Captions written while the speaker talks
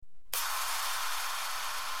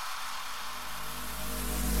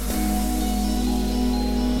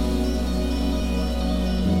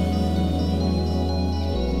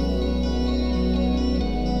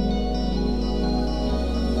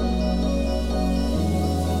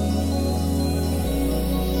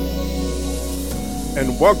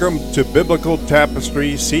and welcome to Biblical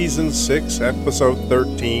Tapestry, Season 6, Episode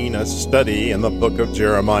 13, a study in the book of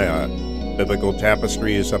Jeremiah. Biblical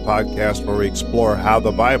Tapestry is a podcast where we explore how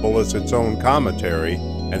the Bible is its own commentary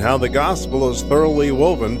and how the gospel is thoroughly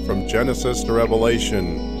woven from Genesis to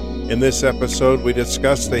Revelation. In this episode, we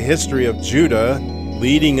discuss the history of Judah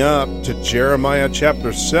leading up to Jeremiah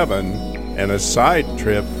chapter 7 and a side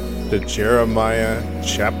trip to Jeremiah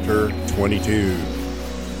chapter 22.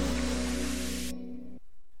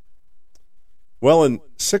 Well, in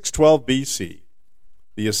 612 BC,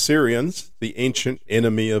 the Assyrians, the ancient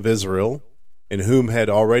enemy of Israel, and whom had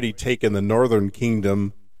already taken the northern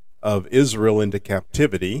kingdom of Israel into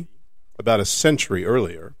captivity about a century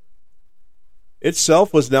earlier,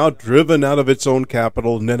 itself was now driven out of its own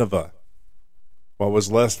capital, Nineveh. What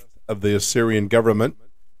was left of the Assyrian government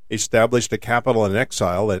established a capital in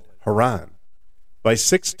exile at Haran. By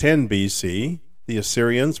 610 BC, the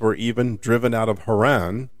Assyrians were even driven out of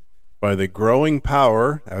Haran by the growing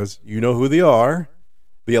power, as you know who they are,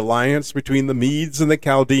 the alliance between the Medes and the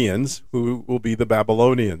Chaldeans, who will be the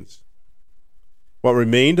Babylonians. What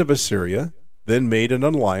remained of Assyria then made an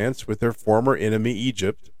alliance with their former enemy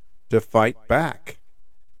Egypt to fight back.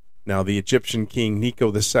 Now the Egyptian king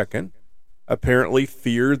Necho II apparently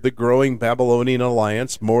feared the growing Babylonian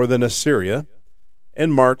alliance more than Assyria,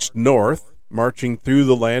 and marched north, marching through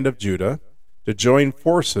the land of Judah, to join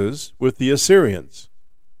forces with the Assyrians.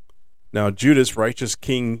 Now Judah's righteous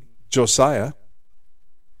king Josiah,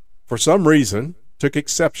 for some reason, took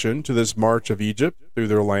exception to this march of Egypt through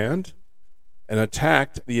their land and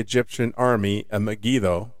attacked the Egyptian army at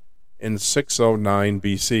Megiddo in 609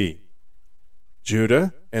 BC.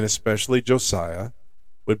 Judah, and especially Josiah,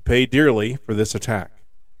 would pay dearly for this attack.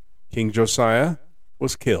 King Josiah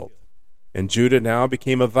was killed, and Judah now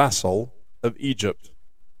became a vassal of Egypt.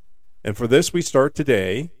 And for this we start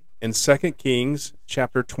today in 2 Kings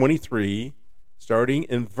chapter 23, starting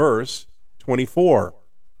in verse 24.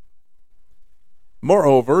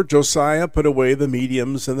 Moreover, Josiah put away the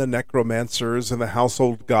mediums and the necromancers and the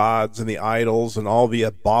household gods and the idols and all the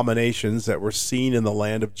abominations that were seen in the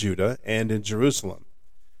land of Judah and in Jerusalem,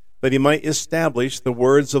 that he might establish the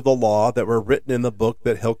words of the law that were written in the book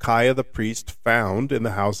that Hilkiah the priest found in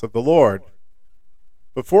the house of the Lord.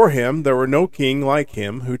 Before him there were no king like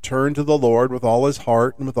him, who turned to the Lord with all his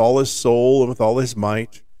heart and with all his soul and with all his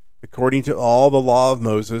might, according to all the law of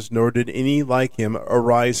Moses, nor did any like him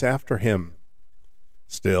arise after him.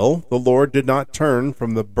 Still, the Lord did not turn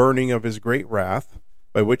from the burning of his great wrath,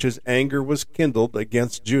 by which his anger was kindled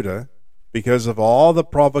against Judah, because of all the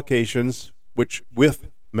provocations which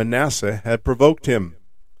with Manasseh had provoked him.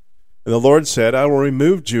 And the Lord said, I will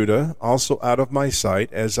remove Judah also out of my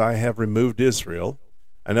sight, as I have removed Israel,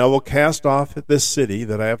 and I will cast off this city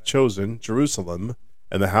that I have chosen, Jerusalem,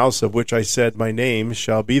 and the house of which I said, my name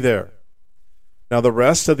shall be there. Now the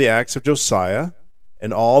rest of the acts of Josiah,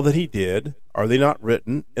 and all that he did, are they not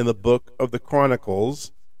written in the book of the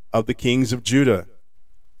Chronicles of the kings of Judah?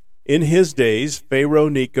 In his days Pharaoh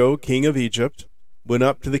Necho, king of Egypt, went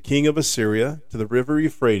up to the king of Assyria, to the river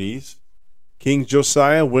Euphrates. King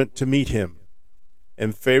Josiah went to meet him,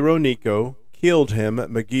 and Pharaoh Necho killed him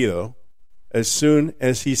at Megiddo as soon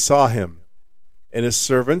as he saw him, and his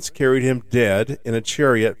servants carried him dead in a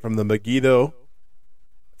chariot from Megiddo,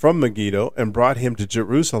 and brought him to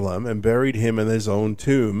Jerusalem, and buried him in his own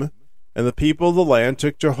tomb. And the people of the land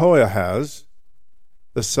took Jehoahaz,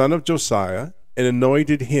 the son of Josiah, and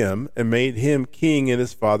anointed him, and made him king in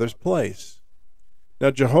his father's place.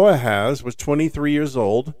 Now Jehoahaz was 23 years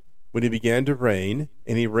old when he began to reign,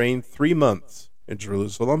 and he reigned 3 months in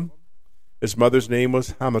Jerusalem. His mother's name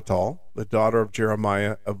was Hamutal, the daughter of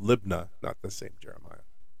Jeremiah of Libnah, not the same Jeremiah.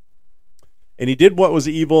 And he did what was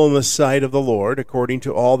evil in the sight of the Lord, according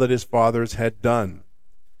to all that his fathers had done.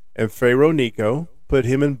 And Pharaoh Necho put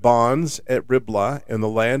him in bonds at Riblah in the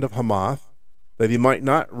land of Hamath, that he might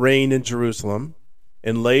not reign in Jerusalem,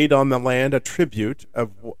 and laid on the land a tribute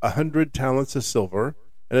of 100 talents of silver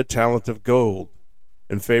and a talent of gold.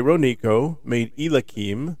 And Pharaoh Necho made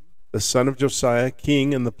Eliakim, the son of Josiah,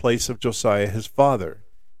 king in the place of Josiah his father,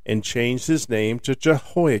 and changed his name to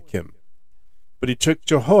Jehoiakim. But he took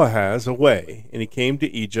Jehoahaz away, and he came to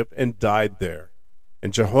Egypt and died there.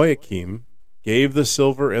 And Jehoiakim gave the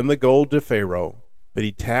silver and the gold to Pharaoh, but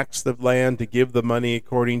he taxed the land to give the money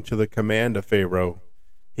according to the command of Pharaoh.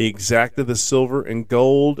 He exacted the silver and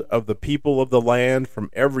gold of the people of the land from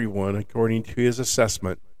everyone according to his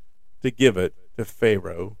assessment, to give it to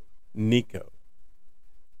Pharaoh Necho.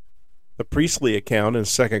 The priestly account in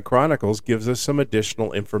 2 Chronicles gives us some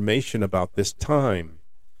additional information about this time.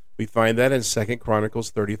 We find that in 2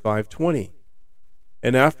 Chronicles 35:20.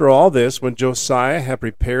 And after all this, when Josiah had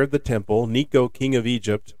prepared the temple, Necho king of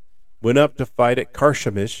Egypt went up to fight at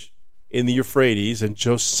Carchemish in the Euphrates, and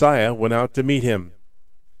Josiah went out to meet him.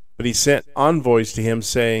 But he sent envoys to him,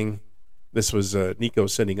 saying, this was Necho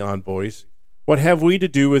sending envoys, "What have we to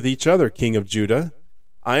do with each other, king of Judah?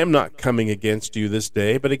 I am not coming against you this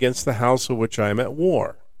day, but against the house of which I am at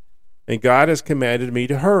war. And God has commanded me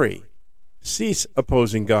to hurry. Cease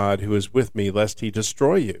opposing God who is with me, lest he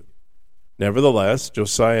destroy you." Nevertheless,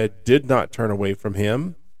 Josiah did not turn away from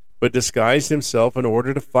him, but disguised himself in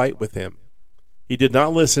order to fight with him. He did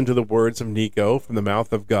not listen to the words of Necho from the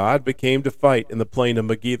mouth of God, but came to fight in the plain of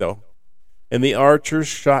Megiddo. And the archers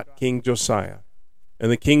shot King Josiah.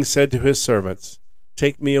 And the king said to his servants,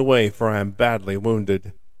 "Take me away, for I am badly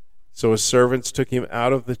wounded." So his servants took him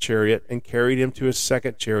out of the chariot and carried him to his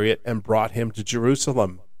second chariot and brought him to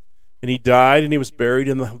Jerusalem. And he died, and he was buried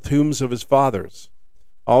in the tombs of his fathers.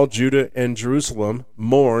 All Judah and Jerusalem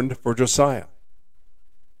mourned for Josiah.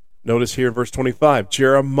 Notice here in verse 25,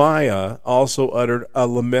 Jeremiah also uttered a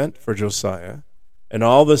lament for Josiah, and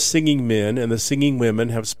all the singing men and the singing women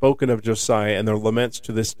have spoken of Josiah and their laments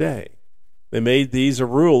to this day. They made these a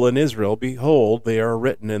rule in Israel. Behold, they are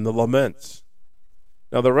written in the laments.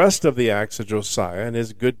 Now the rest of the acts of Josiah and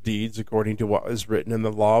his good deeds, according to what is written in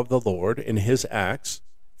the law of the Lord, in his acts,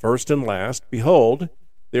 first and last, behold,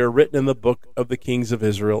 they are written in the book of the kings of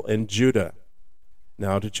Israel and Judah.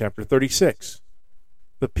 Now to chapter 36.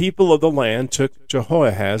 The people of the land took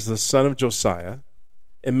Jehoahaz, the son of Josiah,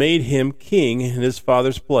 and made him king in his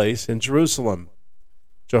father's place in Jerusalem.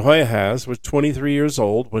 Jehoahaz was 23 years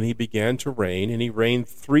old when he began to reign, and he reigned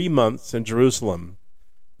 3 months in Jerusalem.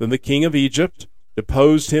 Then the king of Egypt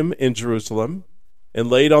deposed him in Jerusalem, and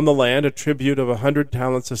laid on the land a tribute of 100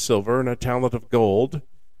 talents of silver and a talent of gold.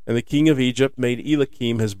 And the king of Egypt made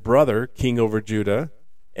Eliakim his brother king over Judah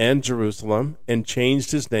and Jerusalem, and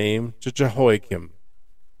changed his name to Jehoiakim.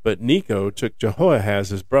 But Necho took Jehoahaz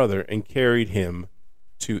his brother and carried him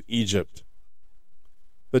to Egypt.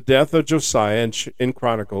 The death of Josiah in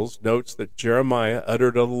Chronicles notes that Jeremiah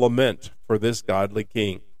uttered a lament for this godly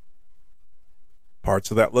king. Parts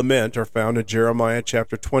of that lament are found in Jeremiah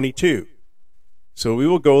chapter 22. So we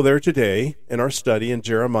will go there today in our study in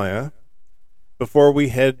Jeremiah before we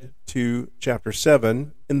head to chapter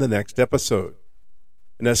 7 in the next episode.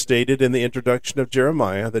 And as stated in the introduction of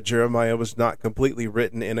Jeremiah, that Jeremiah was not completely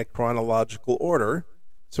written in a chronological order,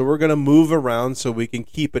 so we're going to move around so we can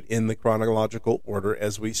keep it in the chronological order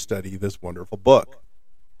as we study this wonderful book.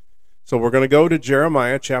 So we're going to go to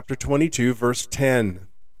Jeremiah chapter 22, verse 10.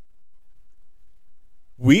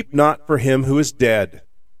 "Weep not for him who is dead,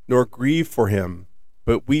 nor grieve for him,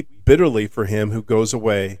 but weep bitterly for him who goes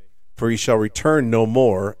away, for he shall return no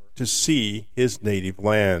more to see his native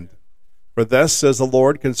land. For thus says the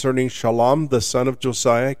Lord concerning Shallum the son of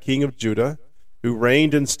Josiah, king of Judah, who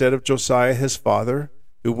reigned instead of Josiah his father,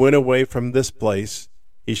 who went away from this place,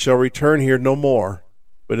 he shall return here no more,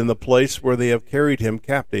 but in the place where they have carried him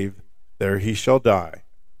captive, there he shall die,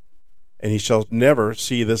 and he shall never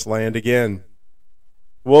see this land again.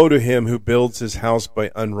 Woe to him who builds his house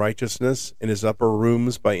by unrighteousness, and his upper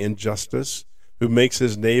rooms by injustice, who makes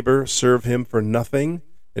his neighbor serve him for nothing,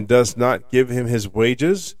 and does not give him his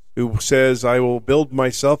wages, who says, I will build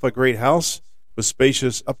myself a great house with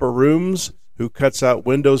spacious upper rooms, who cuts out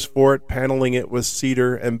windows for it, paneling it with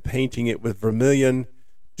cedar and painting it with vermilion.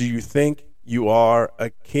 Do you think you are a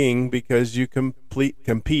king because you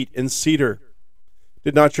compete in cedar?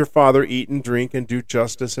 Did not your father eat and drink and do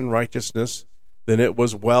justice and righteousness? Then it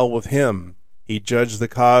was well with him. He judged the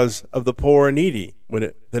cause of the poor and needy.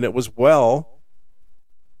 Then it was well.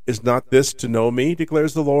 Is not this to know me,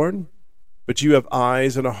 declares the Lord? But you have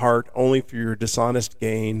eyes and a heart only for your dishonest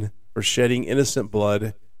gain, for shedding innocent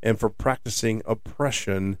blood, and for practicing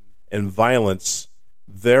oppression and violence.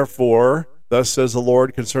 Therefore, thus says the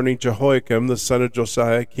Lord concerning Jehoiakim the son of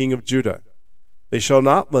Josiah, king of Judah, they shall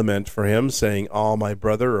not lament for him, saying, Ah, my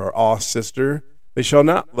brother, or Ah, sister. They shall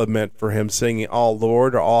not lament for him, saying, Ah,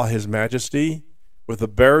 Lord, or Ah, his majesty. With the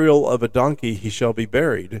burial of a donkey he shall be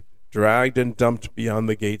buried, dragged and dumped beyond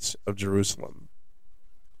the gates of Jerusalem.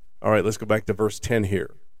 All right, let's go back to verse 10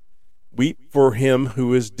 here. Weep for him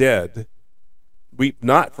who is dead. Weep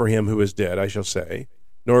not for him who is dead, I shall say,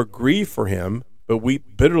 nor grieve for him, but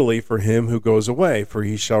weep bitterly for him who goes away, for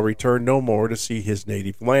he shall return no more to see his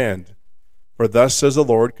native land. For thus says the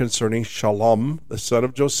Lord concerning Shallum, the son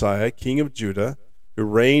of Josiah, king of Judah, who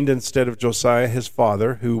reigned instead of Josiah his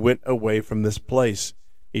father, who went away from this place.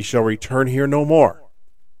 He shall return here no more,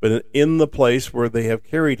 but in the place where they have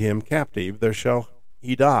carried him captive, there shall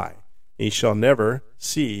he die. He shall never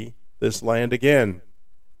see this land again.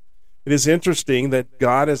 It It is interesting that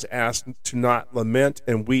God is asked to not lament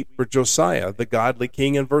and weep for Josiah, the godly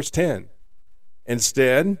king, in verse 10.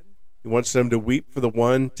 Instead, he wants them to weep for the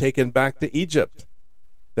one taken back to Egypt.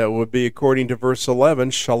 That would be, according to verse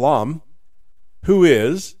 11, Shalom, who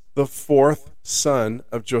is the fourth son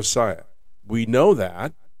of Josiah. We know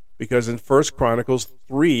that because in 1 Chronicles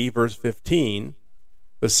 3, verse 15,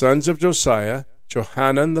 the sons of Josiah,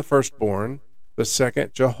 Johanan the firstborn, the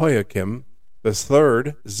second Jehoiakim, the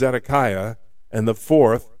third Zedekiah, and the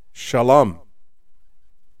fourth Shalom.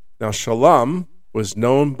 Now Shalom was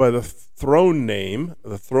known by the throne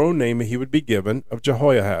name he would be given of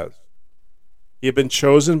Jehoiahaz. He had been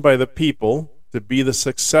chosen by the people to be the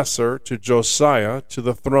successor to Josiah to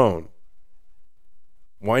the throne.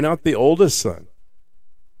 Why not the oldest son?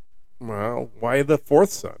 Well, why the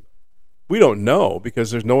fourth son? We don't know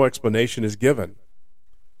because there's no explanation is given.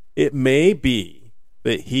 It may be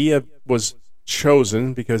that he was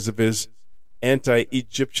chosen because of his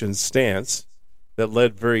anti-Egyptian stance that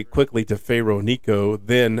led very quickly to Pharaoh Necho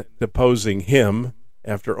then deposing him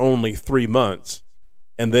after only 3 months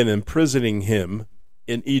and then imprisoning him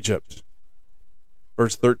in Egypt.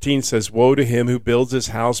 Verse 13 says, "Woe to him who builds his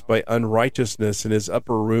house by unrighteousness and his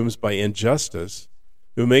upper rooms by injustice,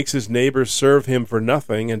 who makes his neighbor serve him for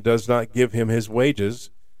nothing and does not give him his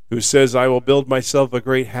wages, who says, I will build myself a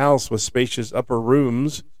great house with spacious upper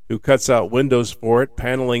rooms, who cuts out windows for it,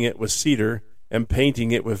 paneling it with cedar and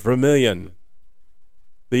painting it with vermilion."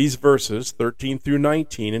 These verses, 13 through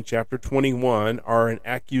 19 in chapter 21, are an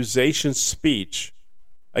accusation speech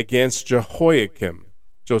against Jehoiakim,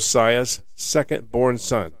 Josiah's second-born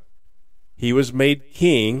son. He was made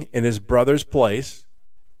king in his brother's place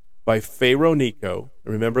by Pharaoh Necho.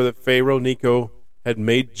 Remember that Pharaoh Necho had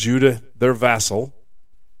made Judah their vassal,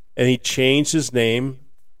 and he changed his name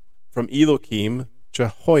from Elohim,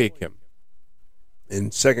 Jehoiakim.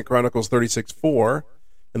 In 2 Chronicles 36:4,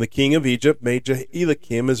 "And the king of Egypt made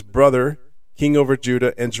Jehoiakim his brother king over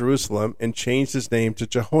Judah and Jerusalem, and changed his name to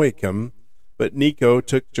Jehoiakim. But Necho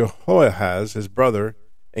took Jehoahaz his brother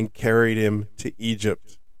and carried him to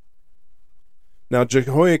Egypt." Now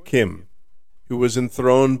Jehoiakim, who was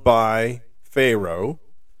enthroned by Pharaoh,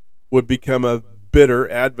 would become a bitter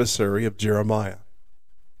adversary of Jeremiah.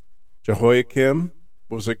 Jehoiakim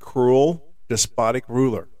was a cruel, despotic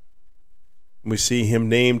ruler. We see him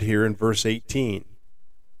named here in verse 18.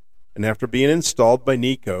 "And after being installed by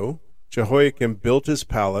Necho, Jehoiakim built his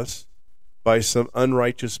palace by some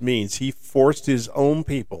unrighteous means." He forced his own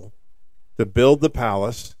people to build the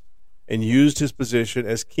palace and used his position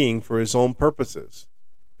as king for his own purposes,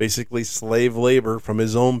 basically slave labor from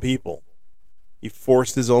his own people. He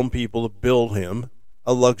forced his own people to build him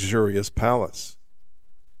a luxurious palace.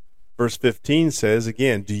 Verse 15 says,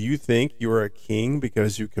 again, "Do you think you are a king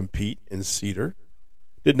because you compete in cedar?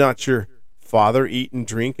 Did not your father eat and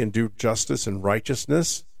drink and do justice and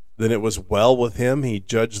righteousness? Then it was well with him. He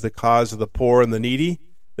judged the cause of the poor and the needy.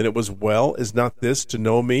 Then it was well. Is not this to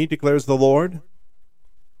know me, declares the Lord?"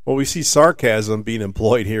 Well, we see sarcasm being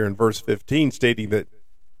employed here in verse 15, stating that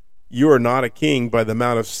you are not a king by the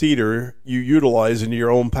amount of cedar you utilize in your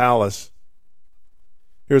own palace.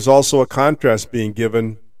 Here's also a contrast being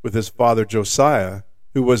given with his father Josiah,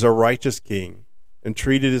 who was a righteous king and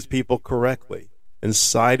treated his people correctly and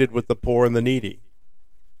sided with the poor and the needy.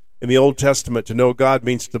 In the Old Testament, to know God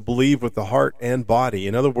means to believe with the heart and body.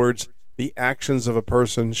 In other words, the actions of a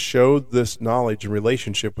person showed this knowledge and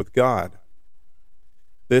relationship with God.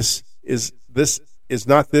 This is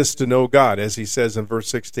not this to know God, as he says in verse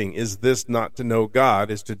 16. Is this not to know God,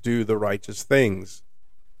 is to do the righteous things.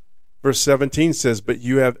 Verse 17 says, "But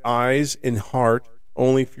you have eyes and heart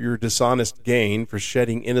only for your dishonest gain, for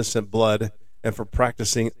shedding innocent blood, and for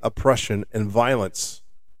practicing oppression and violence."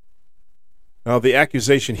 Now, the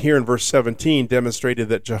accusation here in verse 17 demonstrated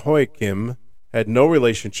that Jehoiakim had no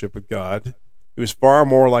relationship with God. He was far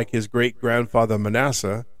more like his great-grandfather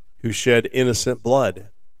Manasseh, who shed innocent blood.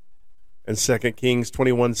 In 2 Kings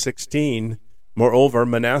 21:16, moreover,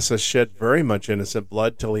 Manasseh shed very much innocent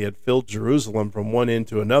blood till he had filled Jerusalem from one end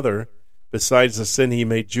to another. Besides the sin, he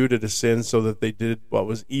made Judah to sin, so that they did what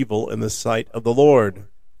was evil in the sight of the Lord.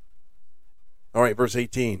 All right, verse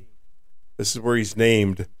 18. This is where he's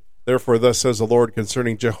named. "Therefore thus says the Lord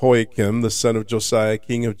concerning Jehoiakim, the son of Josiah,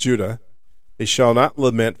 king of Judah, they shall not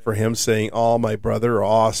lament for him, saying, Ah, my brother, or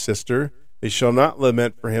Ah, sister. They shall not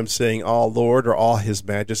lament for him, saying, Ah, Lord, or Ah, his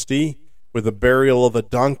majesty. With the burial of a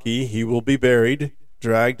donkey he will be buried,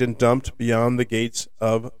 dragged and dumped beyond the gates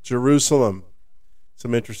of Jerusalem."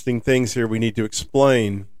 Some interesting things here we need to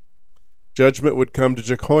explain. Judgment would come to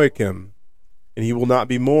Jehoiakim, and he will not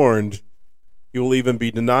be mourned. He will even be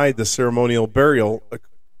denied the ceremonial burial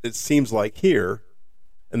it seems like here,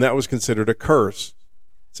 and that was considered a curse.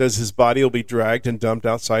 It says his body will be dragged and dumped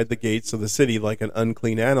outside the gates of the city like an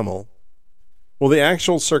unclean animal. Well, the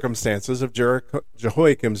actual circumstances of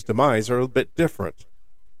Jehoiakim's demise are a bit different.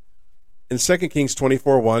 In 2 Kings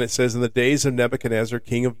 24:1, it says, "In the days of Nebuchadnezzar,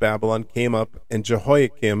 king of Babylon, came up, and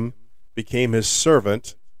Jehoiakim became his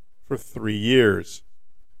servant for 3 years.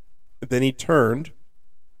 Then he turned,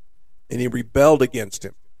 and he rebelled against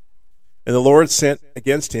him. And the Lord sent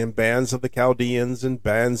against him bands of the Chaldeans, and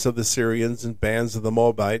bands of the Syrians, and bands of the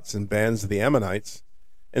Moabites, and bands of the Ammonites,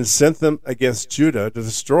 and sent them against Judah to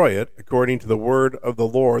destroy it, according to the word of the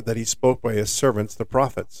Lord that he spoke by his servants the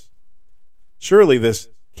prophets. Surely this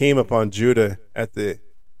came upon Judah at the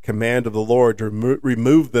command of the Lord to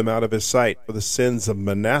remove them out of his sight for the sins of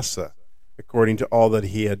Manasseh, according to all that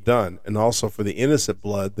he had done, and also for the innocent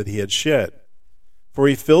blood that he had shed. For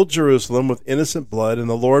he filled Jerusalem with innocent blood, and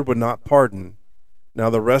the Lord would not pardon. Now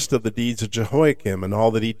the rest of the deeds of Jehoiakim and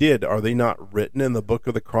all that he did, are they not written in the book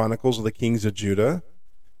of the Chronicles of the kings of Judah?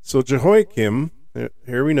 So Jehoiakim,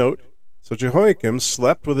 here we note, so Jehoiakim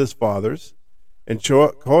slept with his fathers, and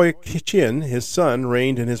Jehoiachin his son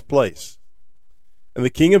reigned in his place. And the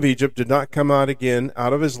king of Egypt did not come out again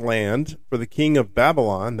out of his land, for the king of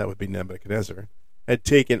Babylon," that would be Nebuchadnezzar, "had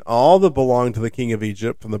taken all that belonged to the king of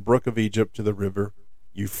Egypt, from the brook of Egypt to the river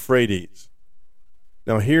Euphrates."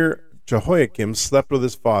 Now here Jehoiakim slept with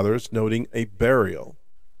his fathers, noting a burial.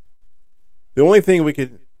 The only thing we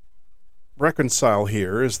could reconcile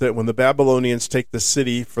here is that when the Babylonians take the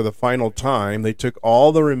city for the final time, they took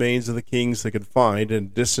all the remains of the kings they could find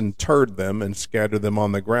and disinterred them and scattered them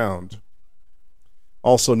on the ground.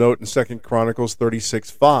 Also note in 2 Chronicles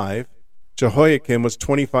 36:5, Jehoiakim was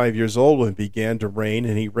 25 years old when he began to reign,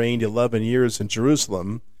 and he reigned 11 years in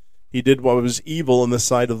Jerusalem. He did what was evil in the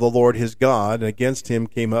sight of the Lord his God, and against him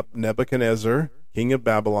came up Nebuchadnezzar, king of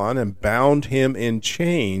Babylon, and bound him in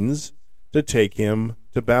chains to take him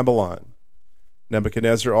to Babylon.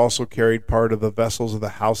 Nebuchadnezzar also carried part of the vessels of the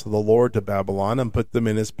house of the Lord to Babylon, and put them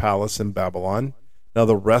in his palace in Babylon. Now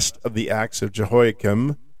the rest of the acts of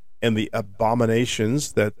Jehoiakim, and the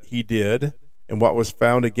abominations that he did, and what was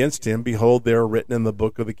found against him, behold, they are written in the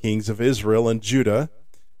book of the kings of Israel and Judah.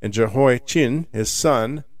 And Jehoiachin his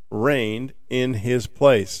son reigned in his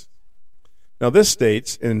place. Now this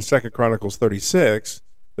states in 2 Chronicles 36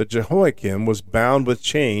 that Jehoiakim was bound with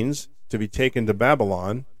chains to be taken to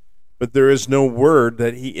Babylon, but there is no word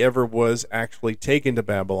that he ever was actually taken to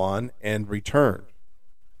Babylon and returned.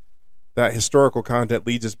 That historical content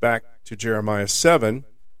leads us back to Jeremiah 7,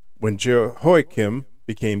 when Jehoiakim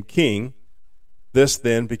became king. This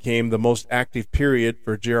then became the most active period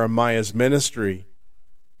for Jeremiah's ministry.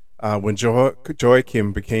 When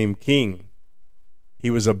Jehoiakim became king,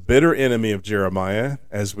 he was a bitter enemy of Jeremiah,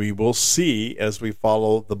 as we will see as we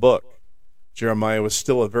follow the book. Jeremiah was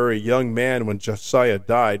still a very young man when Josiah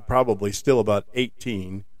died, probably still about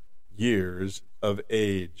 18 years of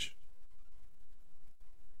age.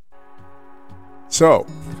 So,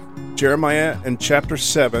 Jeremiah in chapter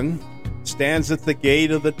 7 stands at the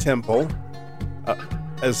gate of the temple,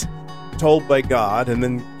 as told by God, and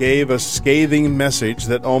then gave a scathing message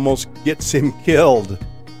that almost gets him killed.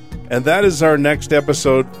 And that is our next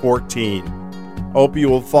episode 14. Hope you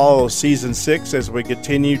will follow season 6 as we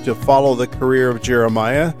continue to follow the career of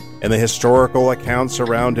Jeremiah and the historical accounts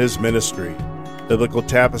around his ministry. Biblical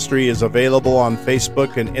Tapestry is available on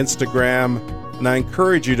Facebook and Instagram, and I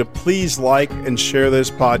encourage you to please like and share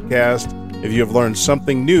this podcast if you have learned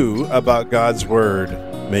something new about God's Word.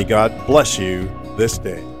 May God bless you this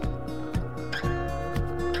day.